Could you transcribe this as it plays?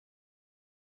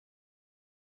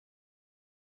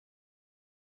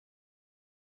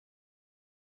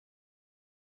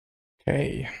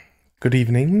Okay, good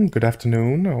evening, good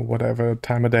afternoon, or whatever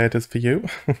time of day it is for you.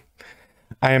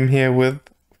 I am here with,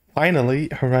 finally,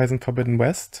 Horizon Forbidden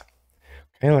West.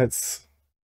 Okay, let's...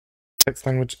 Text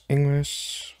language,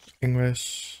 English,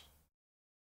 English.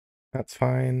 That's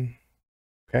fine.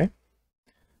 Okay.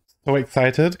 So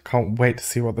excited, can't wait to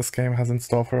see what this game has in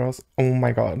store for us. Oh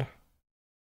my god.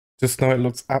 Just know it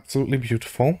looks absolutely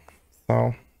beautiful,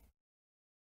 so...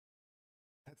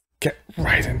 Let's get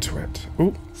right into it.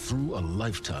 Ooh. Through a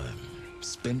lifetime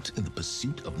spent in the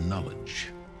pursuit of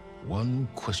knowledge, one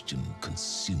question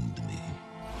consumed me.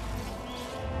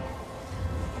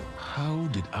 How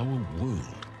did our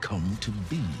world come to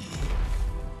be?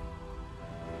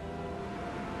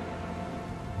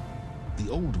 The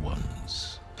old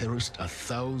ones perished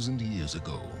 1,000 years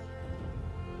ago,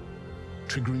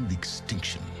 triggering the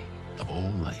extinction of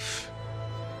all life.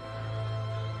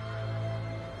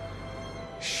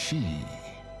 She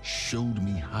showed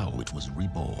me how it was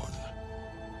reborn.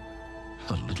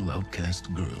 A little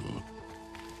outcast girl,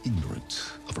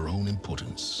 ignorant of her own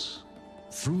importance.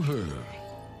 Through her,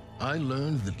 I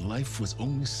learned that life was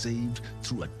only saved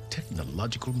through a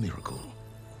technological miracle.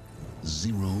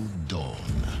 Zero Dawn.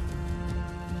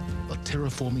 A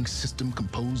terraforming system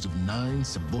composed of 9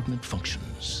 subordinate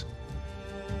functions,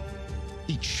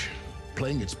 each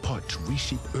playing its part to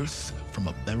reshape Earth from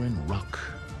a barren rock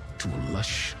to a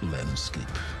lush landscape.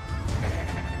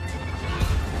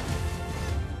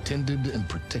 Tended and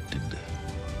protected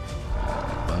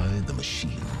by the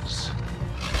machines.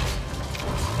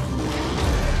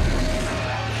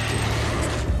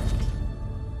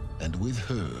 And with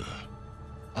her,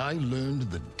 I learned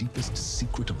the deepest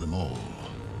secret of them all.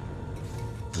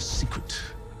 The secret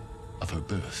of her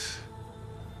birth.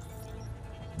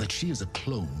 That she is a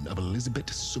clone of Elizabeth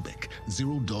Subek,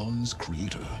 Zero Dawn's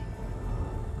creator.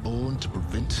 Born to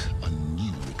prevent a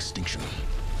new extinction.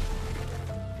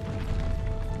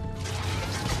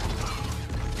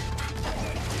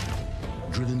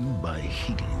 Driven by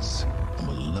Hades, a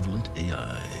malevolent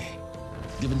AI.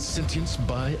 Given sentience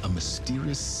by a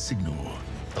mysterious signal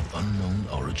of unknown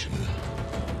origin.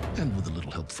 And with a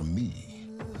little help from me,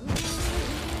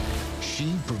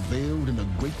 she prevailed in a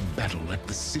great battle at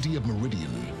the city of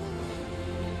Meridian,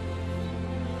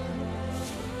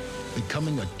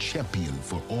 becoming a champion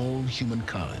for all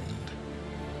humankind.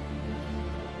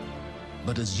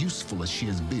 But as useful as she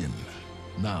has been,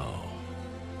 now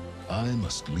I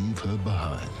must leave her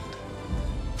behind.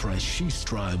 For as she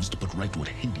strives to put right what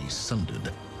Hades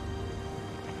sundered,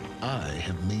 I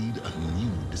have made a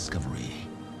new discovery.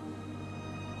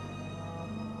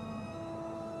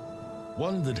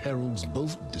 One that heralds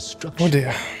both destruction Oh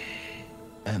dear.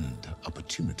 and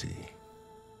opportunity.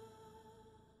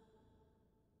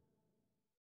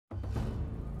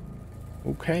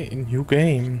 Okay, new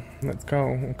game. Let's go.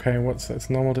 Okay, what's this?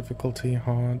 Normal difficulty,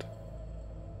 hard.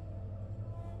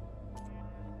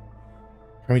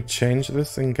 Can we change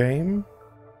this in game?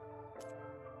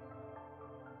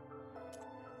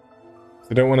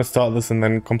 I don't want to start this and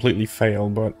then completely fail,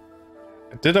 but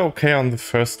I did okay on the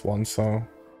first one, so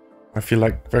I feel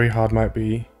like very hard might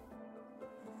be.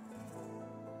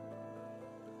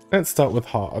 Let's start with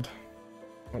hard.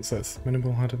 What's this?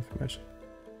 Minimal hard information.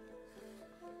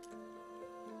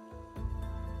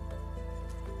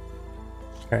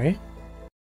 Okay.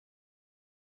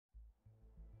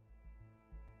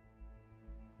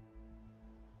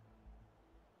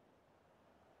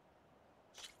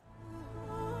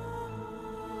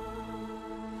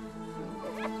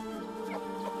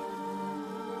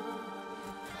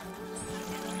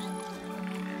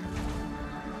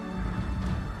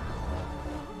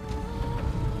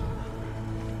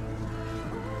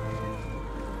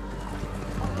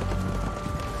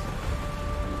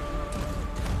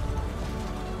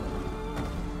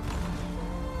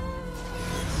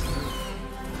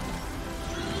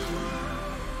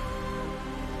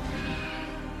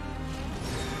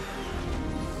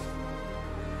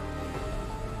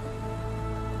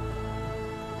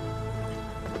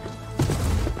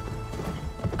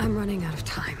 I'm running out of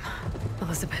time,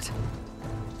 Elizabeth.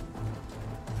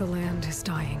 The land is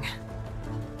dying.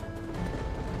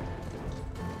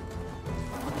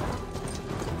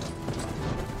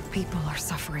 People are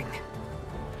suffering.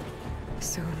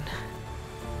 Soon,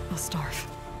 they'll starve.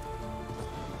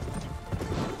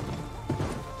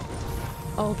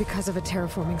 All because of a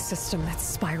terraforming system that's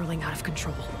spiraling out of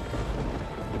control.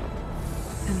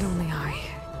 And only I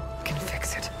can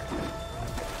fix it.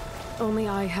 Only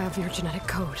I have your genetic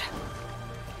code.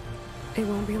 It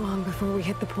won't be long before we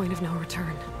hit the point of no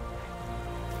return.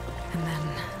 And then...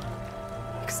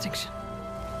 extinction.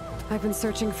 I've been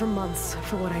searching for months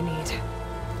for what I need.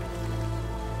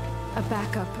 A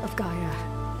backup of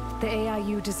Gaia. The AI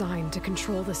you designed to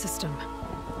control the system.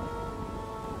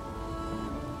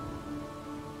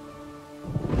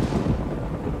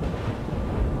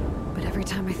 But every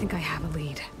time I think I have a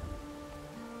lead,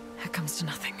 it comes to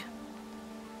nothing.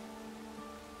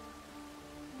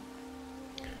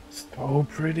 So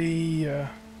pretty. My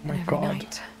And every God.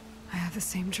 night, I have the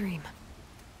same dream.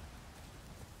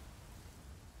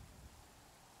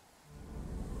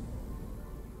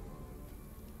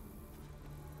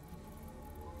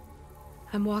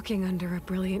 I'm walking under a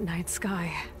brilliant night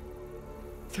sky,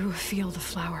 through a field of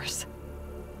flowers.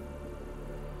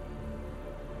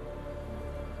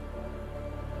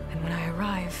 And when I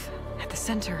arrive at the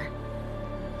center,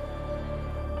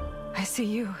 I see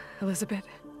you, Elizabeth.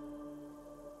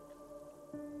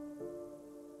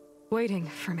 Waiting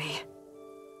for me.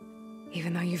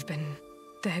 Even though you've been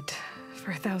dead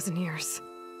for 1,000 years.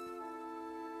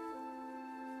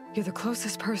 You're the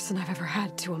closest person I've ever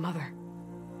had to a mother.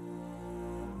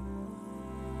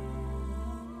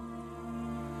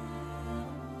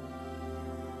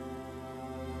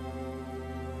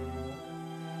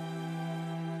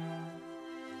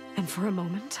 And for a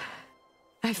moment,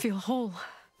 I feel whole.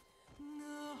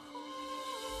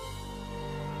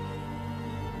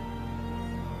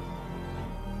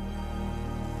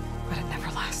 But it never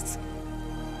lasts.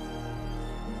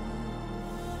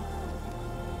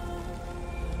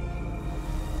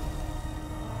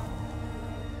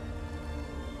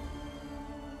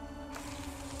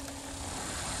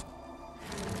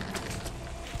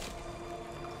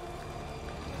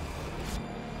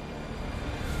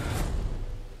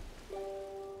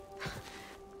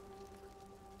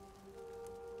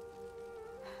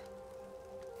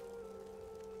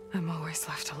 I'm always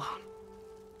left alone.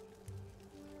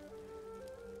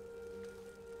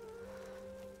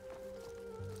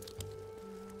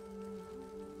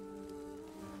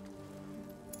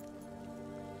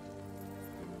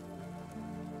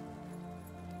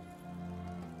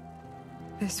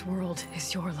 This world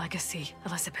is your legacy,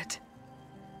 Elizabeth.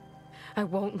 I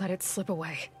won't let it slip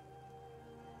away.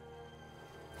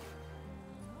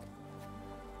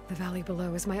 The valley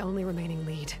below is my only remaining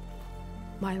lead.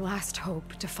 My last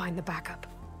hope to find the backup.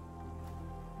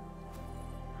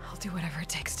 I'll do whatever it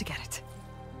takes to get it.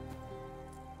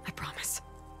 I promise.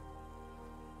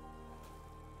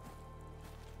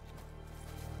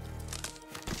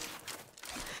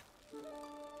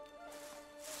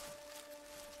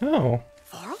 Oh.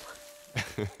 Varl?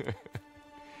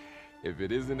 If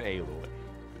it isn't Aloy,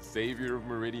 the savior of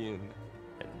Meridian,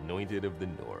 anointed of the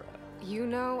Nora. You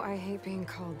know I hate being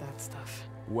called that stuff.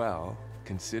 Well,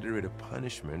 consider it a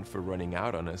punishment for running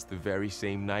out on us the very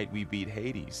same night we beat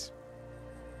Hades.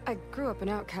 I grew up an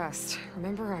outcast.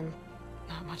 Remember, I'm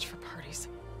not much for parties.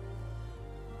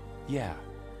 Yeah.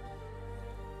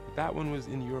 But that one was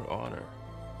in your honor.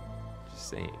 Just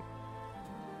saying.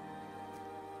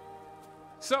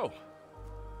 So,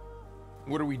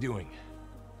 what are we doing?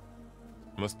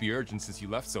 Must be urgent since you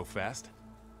left so fast.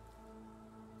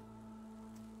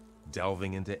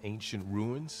 Delving into ancient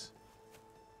ruins?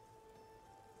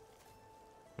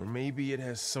 Or maybe it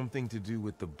has something to do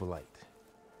with the Blight.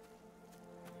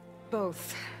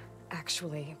 Both,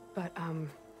 actually, but,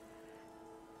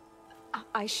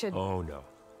 I should... Oh, no.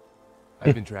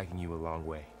 I've been tracking you a long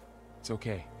way. It's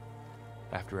okay.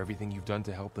 After everything you've done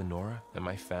to help the Nora and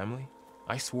my family,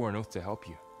 I swore an oath to help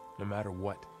you, no matter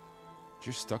what.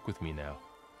 You're stuck with me now.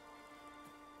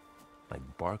 Like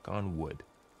bark on wood.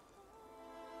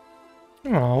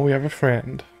 Oh, we have a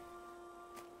friend.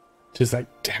 She's like,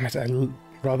 damn it, I'd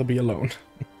rather be alone.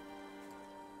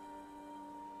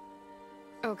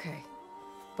 Okay,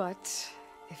 but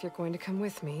if you're going to come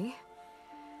with me,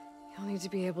 you'll need to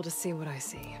be able to see what I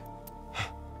see.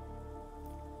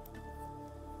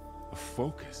 A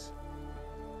focus?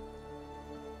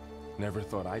 Never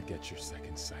thought I'd get your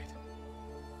second sight.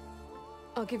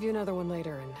 I'll give you another one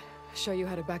later and show you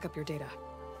how to back up your data.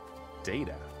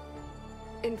 Data?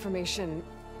 Information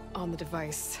on the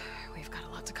device. We've got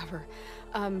a lot to cover.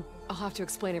 I'll have to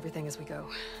explain everything as we go.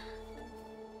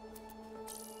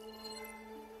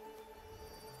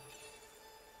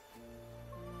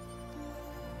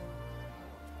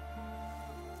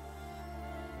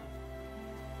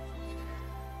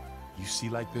 You see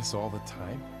like this all the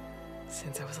time?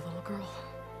 Since I was a little girl.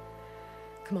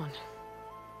 Come on.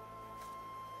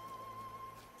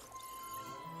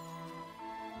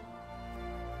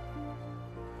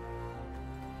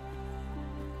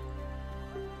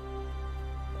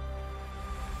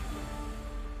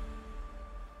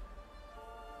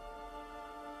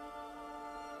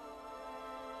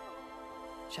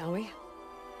 Shall we?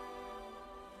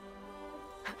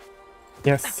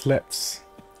 Yes, let's.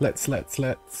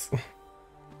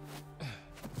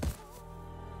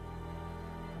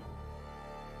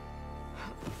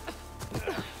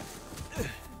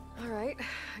 Alright,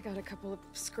 I got a couple of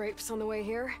scrapes on the way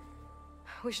here.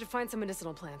 We should find some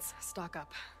medicinal plants, stock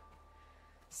up.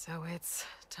 So it's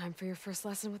time for your first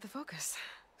lesson with the focus.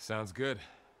 Sounds good.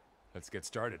 Let's get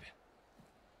started.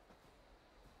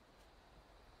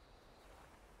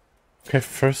 Okay,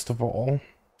 first of all,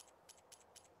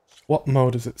 what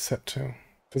mode is it set to?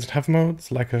 Does it have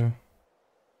modes like a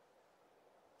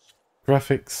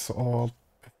graphics or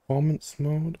performance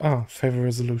mode? Ah, favor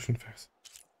resolution first.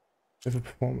 Favor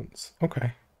performance.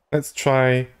 Okay, let's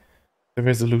try the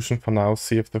resolution for now,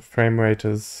 see if the frame rate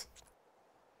is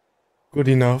good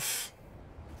enough.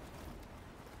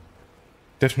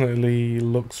 Definitely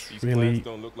looks These really, plants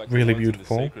don't look like really the ones in the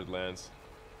beautiful. sacred lands.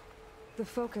 The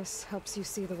focus helps you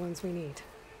see the ones we need.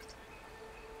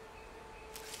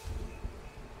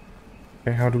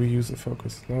 Okay, how do we use the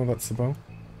focus? No, that's the bow.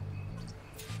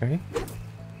 Okay.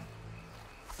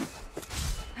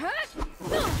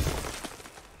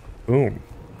 Boom.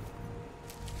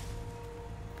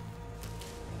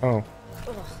 Oh.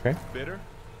 Okay. Bitter?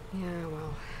 Yeah,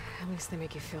 well, at least they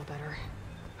make you feel better.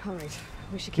 Alright,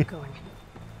 we should keep going.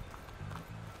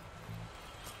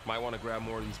 Might want to grab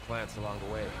more of these plants along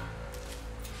the way.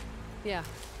 Yeah,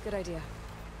 good idea.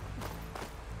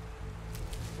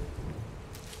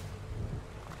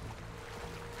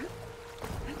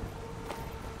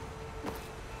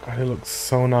 God, it looks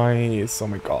so nice. Oh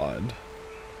my god.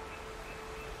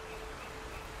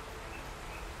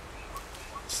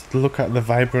 Just look at the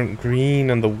vibrant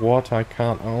green and the water. I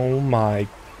can't. Oh my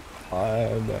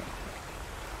god.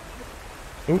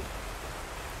 Oop.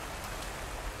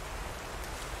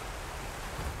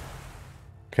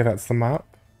 Okay, that's the map.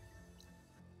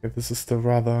 Okay, this is still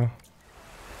rather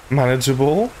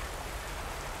manageable.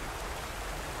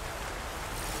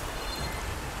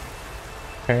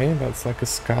 Okay, that's like a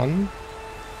scan.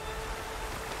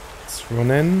 Let's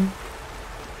run in.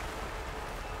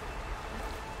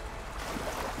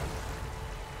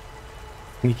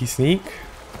 Sneaky sneak.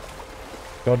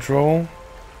 Dodge roll.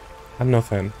 And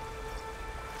nothing.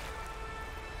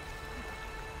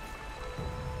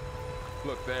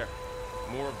 Look there.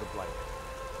 More of the blight.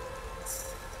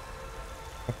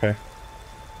 Okay.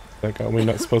 Like, are we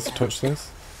not supposed to touch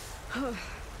this?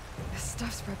 This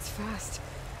stuff spreads fast.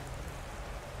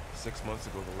 6 months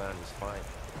ago the land was fine.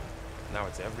 Now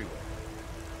it's everywhere.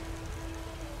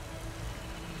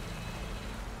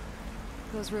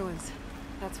 Those ruins.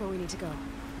 That's where we need to go.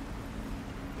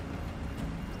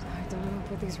 I don't know who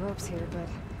put these ropes here, but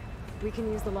we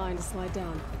can use the line to slide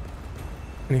down.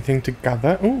 Anything to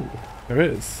gather? Ooh, there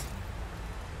is.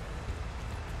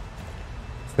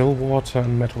 Still water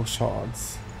and metal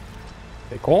shards.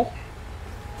 Take all.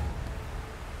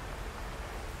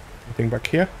 Anything back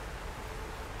here?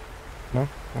 No?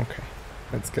 Okay.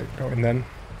 Let's get going then.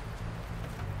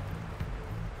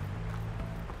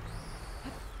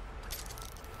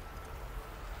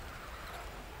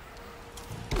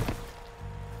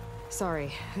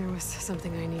 Sorry, there was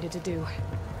something I needed to do.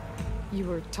 You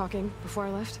were talking before I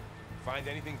left? Find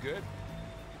anything good?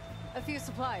 A few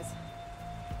supplies.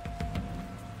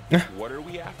 What are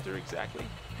we after exactly?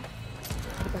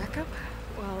 The backup?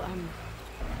 Well,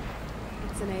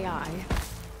 it's an AI.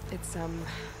 It's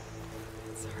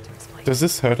hard to explain. Does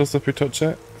this hurt us if we touch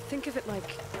it? Think of it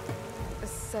like a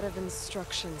set of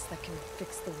instructions that can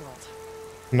fix the world.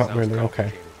 Not Sounds really, okay.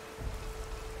 complicated.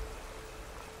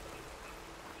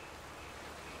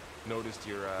 Noticed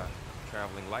you're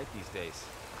traveling light these days.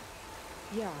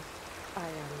 Yeah, I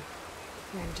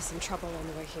ran into some trouble on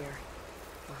the way here.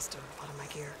 Lost a lot of my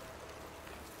gear.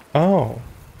 Oh,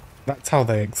 that's how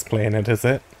they explain it, is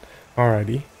it?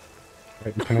 Alrighty.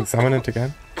 Wait, we can examine it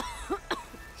again.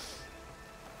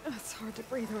 It's hard to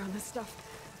breathe around this stuff.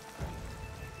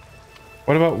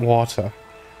 What about water?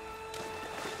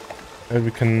 Maybe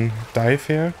we can dive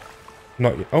here?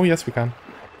 Not yet. Oh, yes, we can.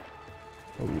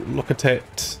 Oh, look at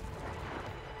it.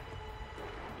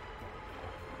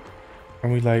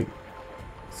 Can we, like,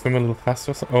 swim a little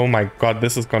faster or something? Oh my god,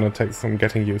 this is gonna take some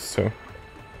getting used to.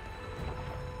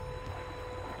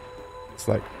 It's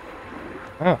like...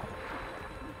 Ah.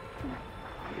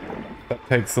 That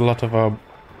takes a lot of our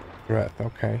breath,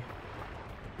 okay.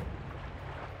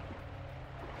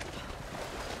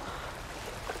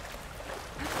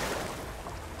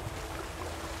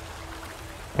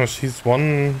 Oh, she's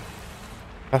one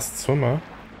fast swimmer.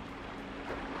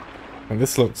 And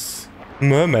this looks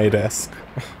mermaid-esque.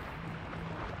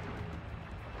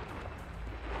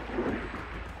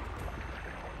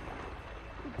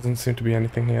 Doesn't seem to be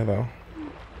anything here, though.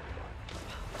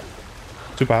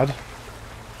 too bad.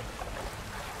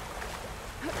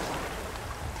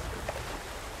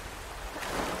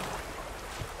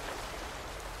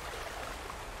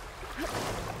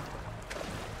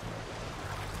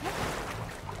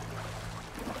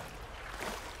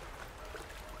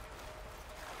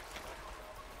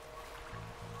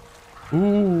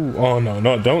 Ooh, oh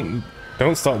no, don't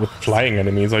start with flying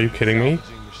enemies, are you kidding me?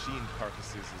 Salvaging machine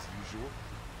carcasses as usual.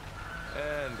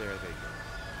 And there they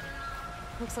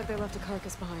go. Looks like they left a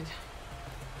carcass behind.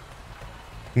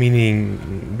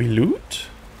 Meaning we loot?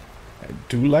 I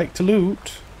do like to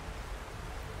loot.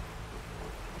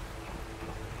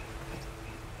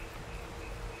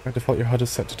 By default, your HUD is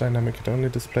set to dynamic. It only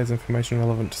displays information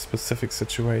relevant to specific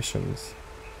situations.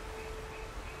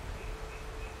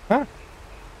 Ah,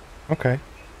 okay.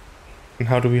 And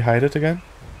how do we hide it again?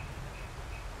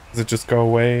 Does it just go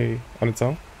away on its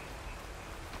own?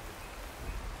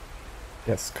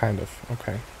 Yes, kind of.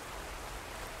 Okay.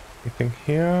 Anything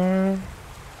here?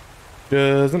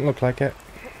 Doesn't look like it.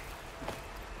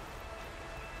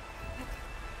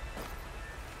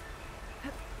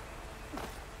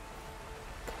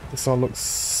 This all looks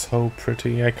so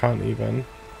pretty, I can't even.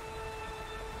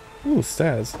 Ooh,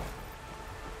 stairs.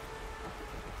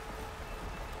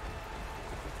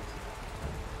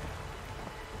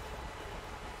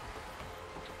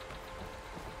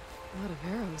 A lot of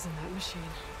arrows in that machine.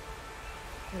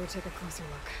 Better take a closer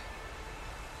look.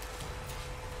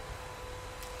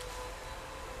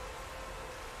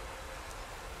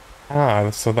 Ah,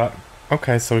 so that...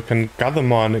 Okay, so we can gather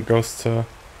more and it goes to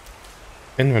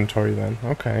inventory then.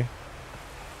 Okay.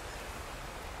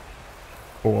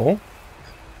 Cool.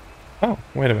 Oh,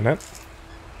 wait a minute.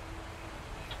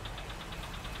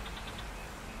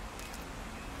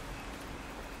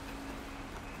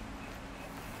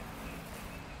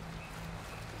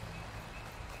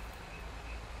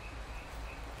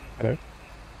 Hello?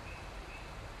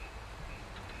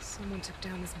 Someone took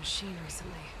down this machine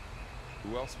recently.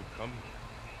 Who else would come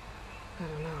here?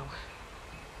 I don't know.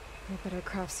 We better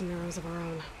craft some arrows of our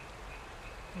own.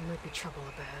 There might be trouble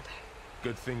up ahead.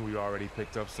 Good thing we already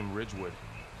picked up some ridgewood.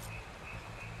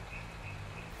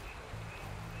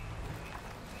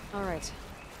 All right.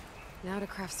 Now to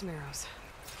craft some arrows.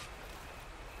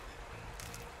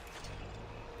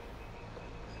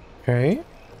 Okay.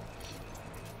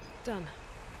 Done.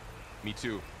 Me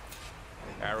too.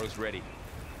 Arrows ready.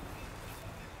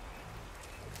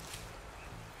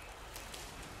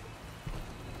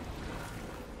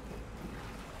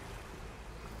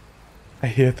 I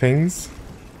hear things.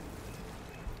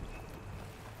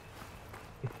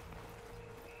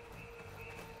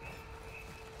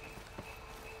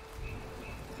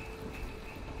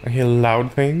 I hear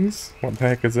loud things. What the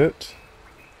heck is it?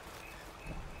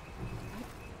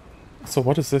 So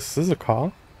what is this? This is a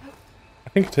car? I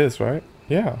think it is, right?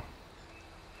 Yeah.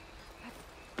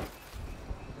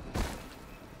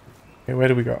 Okay, where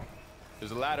do we go?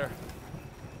 There's a ladder,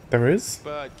 There is?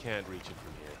 but can't reach it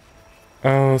from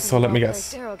here. Oh, so let me Well,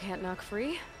 guess. arrow can't knock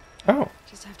free. Oh,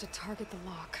 Just have to target the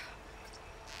lock.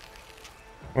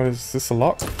 what is this, a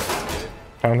lock?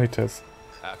 Apparently it is.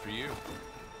 After you.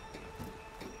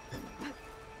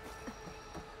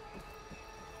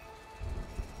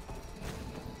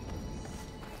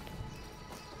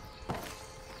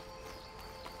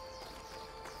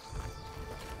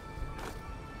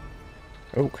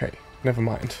 Okay, never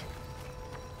mind.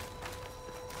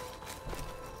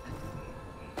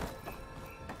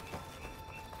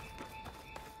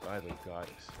 By the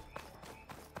goddess.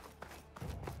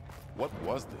 What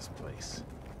was this place?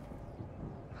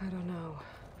 I don't know.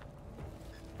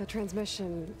 The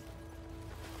transmission...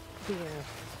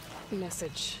 the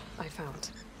message I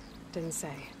found didn't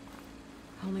say.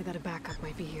 Only that a backup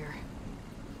might be here.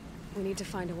 We need to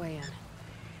find a way in.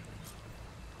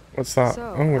 What's that?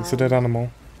 So, Oh, it's a dead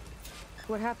animal.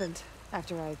 What happened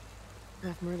after I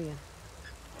left Meridian?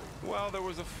 Well, there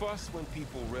was a fuss when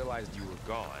people realized you were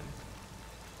gone.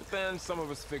 But then some of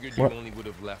us figured What? you only would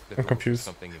have left if I'm it was confused.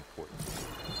 something important.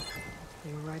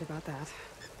 You were right about that.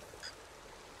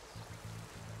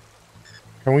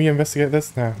 Can we investigate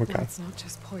this? No, we Well, can't. it's not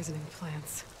just poisoning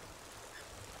plants.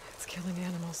 It's killing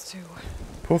animals too.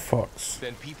 Poor fox.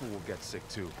 Then people will get sick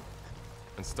too.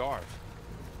 And starve.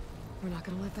 We're not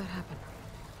gonna let that happen.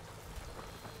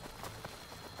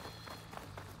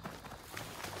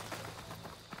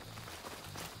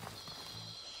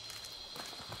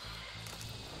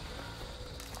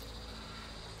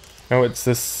 Oh, it's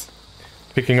this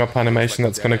picking up animation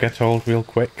that's gonna get old real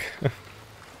quick.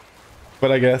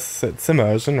 But I guess it's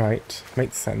immersion, right?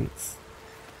 Makes sense.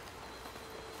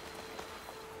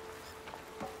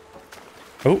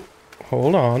 Oh,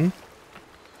 hold on.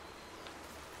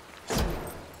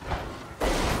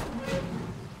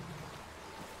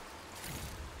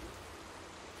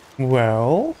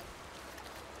 Well...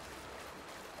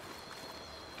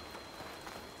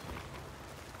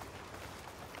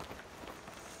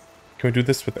 Can we do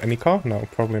this with any car? No,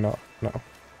 probably not. No.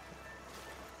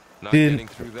 Not getting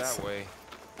through that way.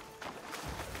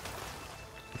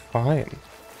 Fine.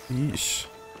 Yeesh.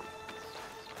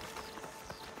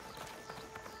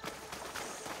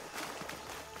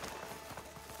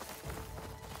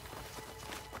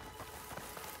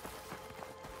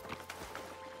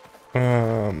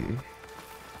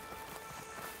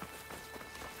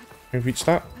 Can we reach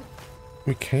that?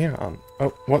 We can't. Oh,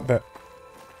 what the?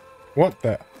 What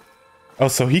the? Oh,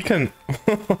 so he can...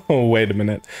 Oh, wait a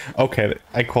minute. Okay,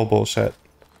 I call bullshit.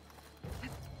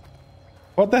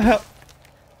 What the hell?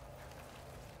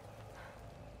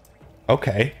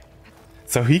 Okay.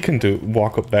 So he can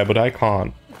walk up there, but I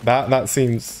can't. That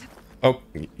seems... Oh,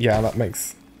 yeah, that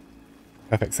makes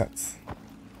perfect sense.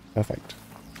 Perfect.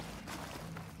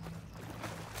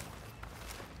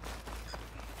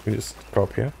 We just go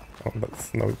up here. Oh,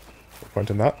 that's no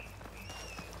point in that.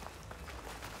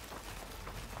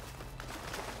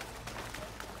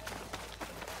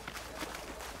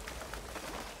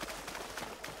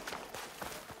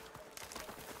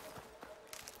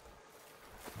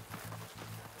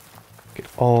 Get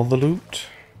all the loot.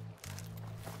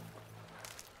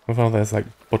 Although there's like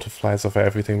butterflies over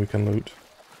everything we can loot.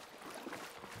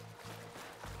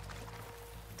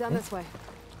 Down this way.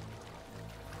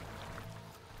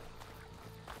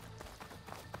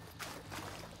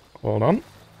 Hold on.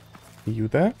 You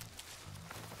there?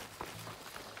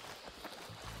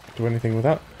 Do anything with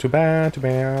that? Too bad, too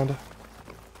bad.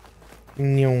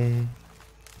 Nyong.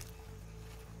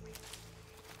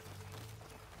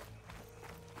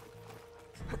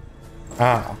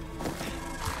 Ah.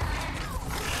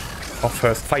 Our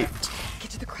first fight.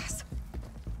 Get to the grass.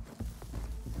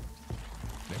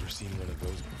 Never seen one of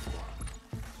those before.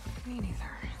 Me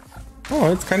neither.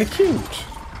 Oh, it's kind of cute.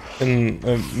 In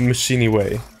a machiney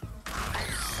way.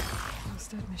 Those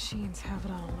dead machines have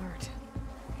it on alert.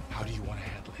 How do you want to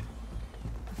handle it?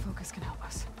 The focus can help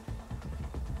us.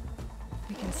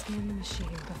 We can scan the machine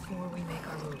before we make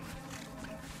our move.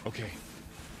 Okay.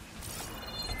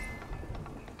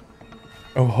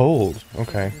 Oh, hold.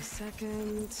 Okay. A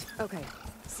second. Okay.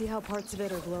 See how parts of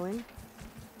it are glowing?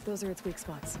 Those are its weak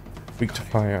spots. Weak to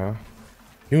fire.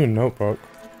 You a notebook.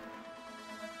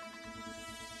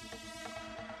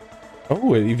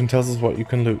 Oh, it even tells us what you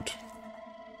can loot.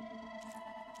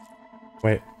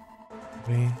 Wait.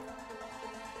 We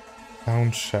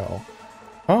found shell.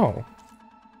 Oh.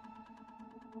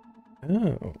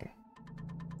 Oh.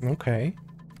 Okay.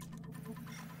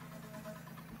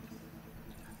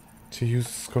 To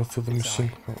use, go through the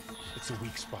machine. Oh. It's a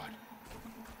weak spot.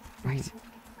 Right.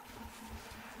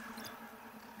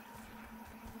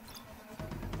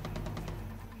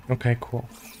 Okay, cool.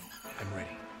 I'm ready.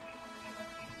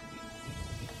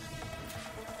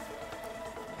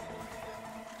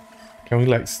 Can we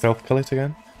like stealth kill it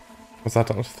again? Was that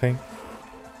not a thing?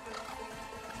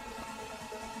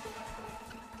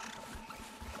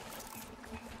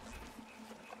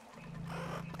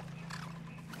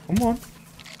 Come on.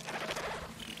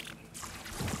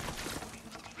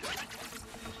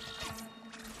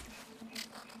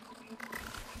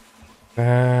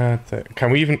 That's it.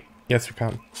 Can we even... Yes, we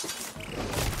can.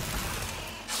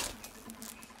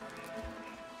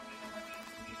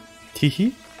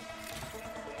 Teehee?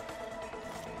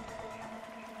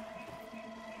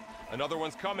 Another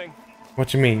one's coming. What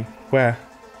do you mean? Where?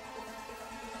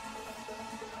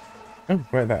 Oh,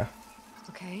 right there.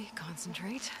 Okay,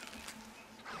 concentrate.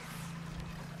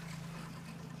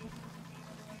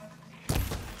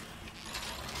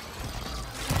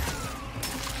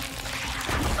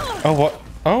 Oh, what?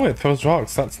 Oh, it throws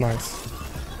rocks. That's nice.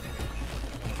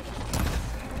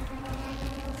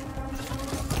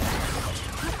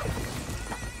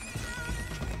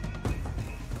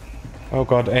 Oh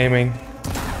god, aiming.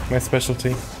 My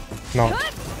specialty.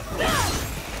 Not.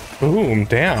 Boom,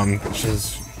 damn.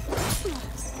 She's...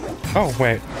 Oh,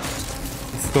 wait.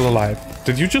 It's still alive.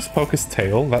 Did you just poke his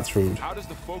tail? That's rude. How does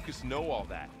the focus know all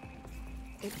that?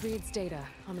 It reads data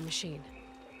on the machine.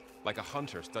 Like a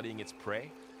hunter studying its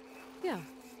prey? Yeah,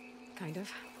 kind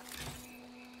of.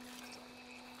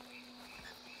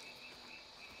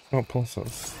 Oh,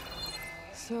 pulses.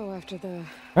 So after the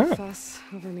fuss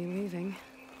over me leaving,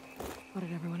 what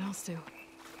did everyone else do?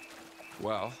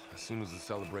 Well, as soon as the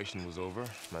celebration was over,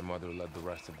 my mother led the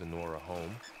rest of the Nora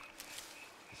home.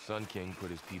 The Sun King put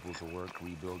his people to work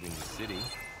rebuilding the city,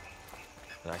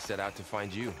 and I set out to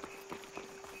find you.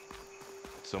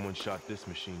 Someone shot this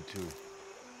machine too.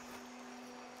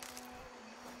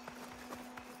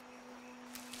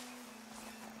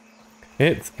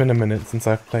 It's been a minute since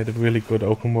I've played a really good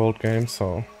open world game,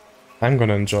 so I'm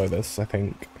gonna enjoy this, I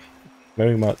think,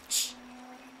 very much.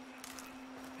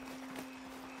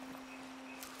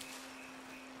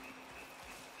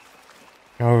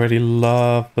 I already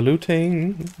love the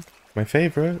looting, my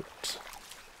favorite.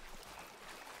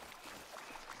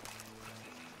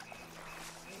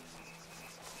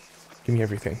 Give me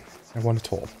everything. I want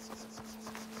it all.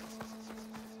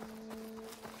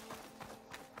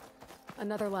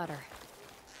 Another ladder.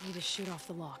 Need to shoot off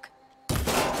the lock.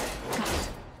 Got it.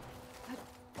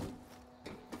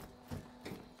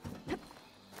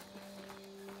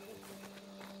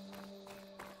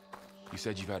 You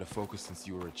said you've had a focus since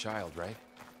you were a child, right?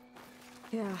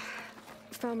 Yeah.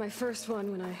 Found my first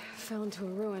one when I fell into a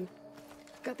ruin.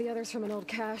 Got the others from an old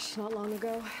cache not long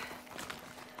ago.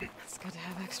 It's good to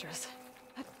have extras.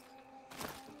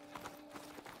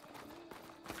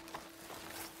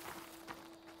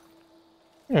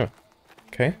 Yeah.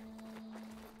 Okay.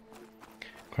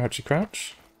 Crouchy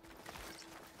crouch.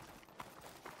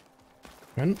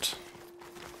 Went.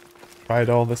 Tried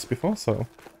all this before, so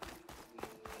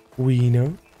we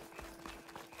know.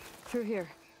 Through here.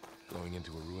 Going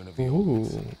into a ruin of the old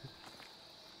ones. Ooh.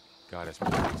 Goddess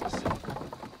protects us.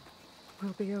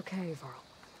 We'll be okay, Varl.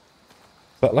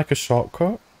 Is that like a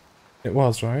shortcut? It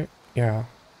was, right? Yeah.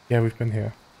 Yeah, we've been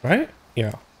here. Right?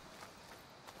 Yeah.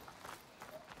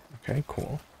 Okay,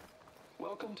 cool.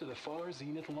 Welcome to the Far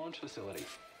Zenith launch facility.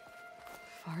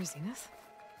 Far Zenith?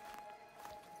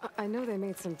 I know they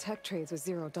made some tech trades with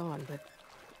Zero Dawn, but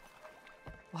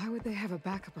why would they have a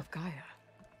backup of Gaia?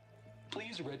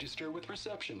 Please register with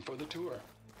reception for the tour.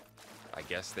 I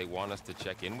guess they want us to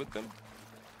check in with them?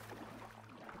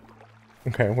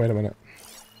 Okay, wait a minute.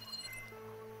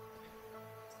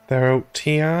 They're out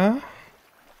here?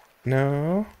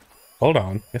 No? Hold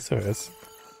on. Yes, there is.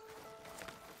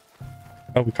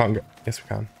 Oh, we can't get... Yes, we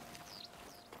can.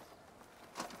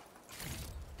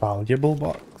 Valuable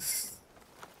box.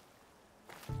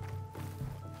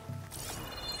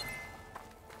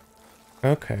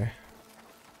 Okay.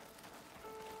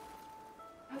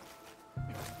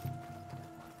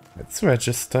 Let's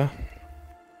register.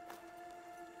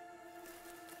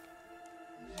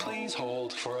 Please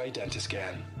hold for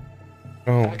identiscan.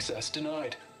 Oh, Access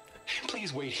denied.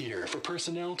 Please wait here for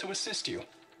personnel to assist you.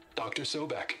 Dr.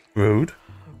 Sobek. rude.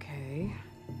 Okay.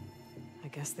 I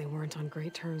guess they weren't on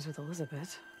great terms with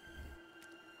Elizabeth.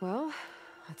 Well,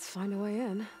 let's find a way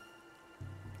in.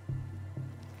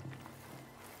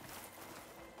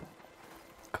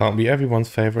 Can't be everyone's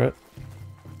favorite.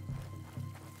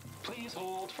 Please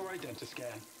hold for identiscan.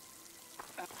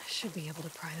 I should be able to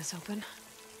pry this open.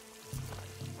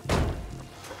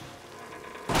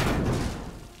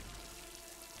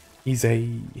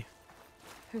 Easy.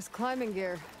 There's climbing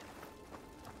gear.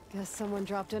 Guess someone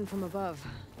dropped in from above.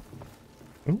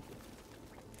 Ooh.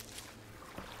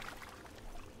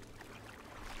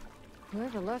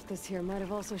 Whoever left this here might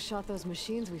have also shot those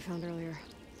machines we found earlier.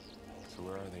 So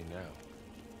where are they now?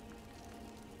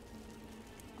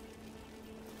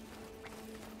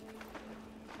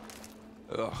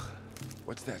 Ugh,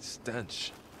 what's that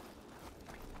stench?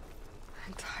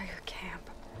 Entire camp.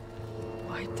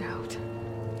 Wiped out.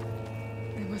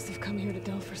 They must have come here to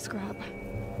delve for scrap.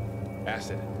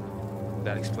 Acid.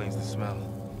 That explains the smell.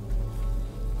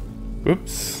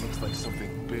 Oops. Looks like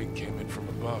something big came in from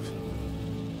above.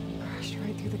 Crashed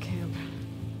right through the camp.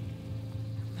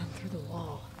 And then through the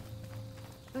wall.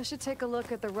 I should take a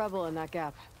look at the rubble in that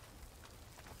gap.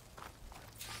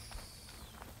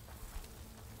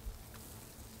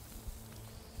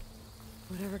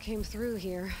 Whatever came through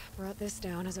here brought this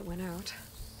down as it went out.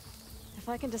 If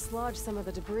I can dislodge some of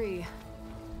the debris,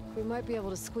 we might be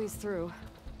able to squeeze through.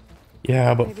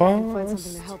 Yeah, but Maybe I can find something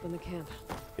fast. to help in the camp.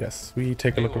 Yes, we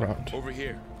take a look Aloy, around. Over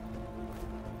here.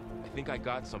 I think I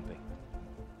got something.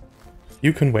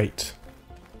 You can wait.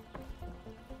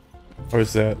 Or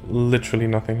is there literally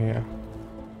nothing here?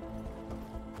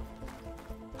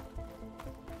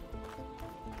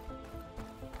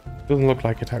 Doesn't look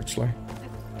like it actually.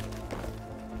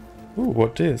 Ooh,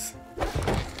 what is?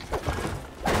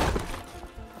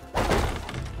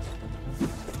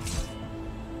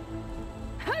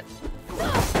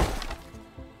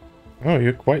 Oh,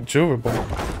 you're quite durable.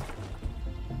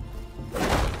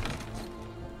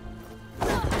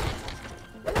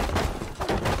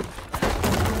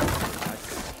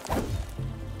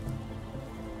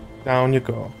 Down you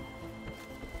go.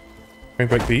 Can we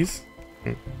break these?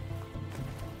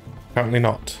 Apparently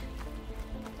not.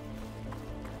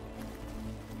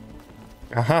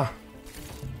 Aha!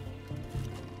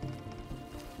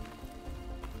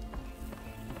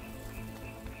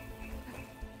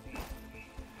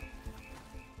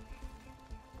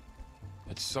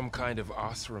 It's some kind of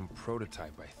Oseram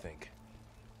prototype, I think.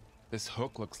 This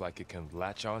hook looks like it can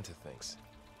latch onto things.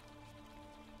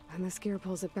 And this gear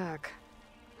pulls it back.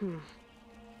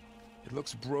 It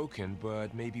looks broken,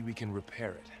 but maybe we can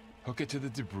repair it. Hook it to the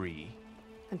debris.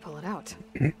 And pull it out.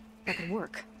 That can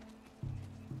work.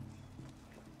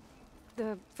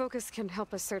 The focus can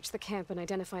help us search the camp and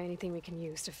identify anything we can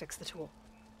use to fix the tool.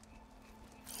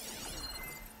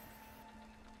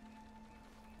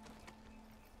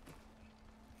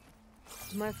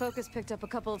 My focus picked up a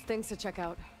couple of things to check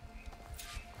out.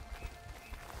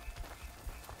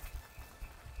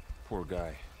 Poor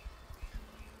guy.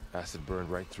 Acid burned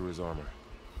right through his armor.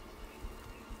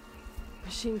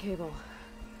 Machine cable.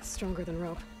 Stronger than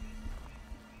rope.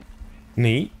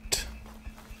 Neat.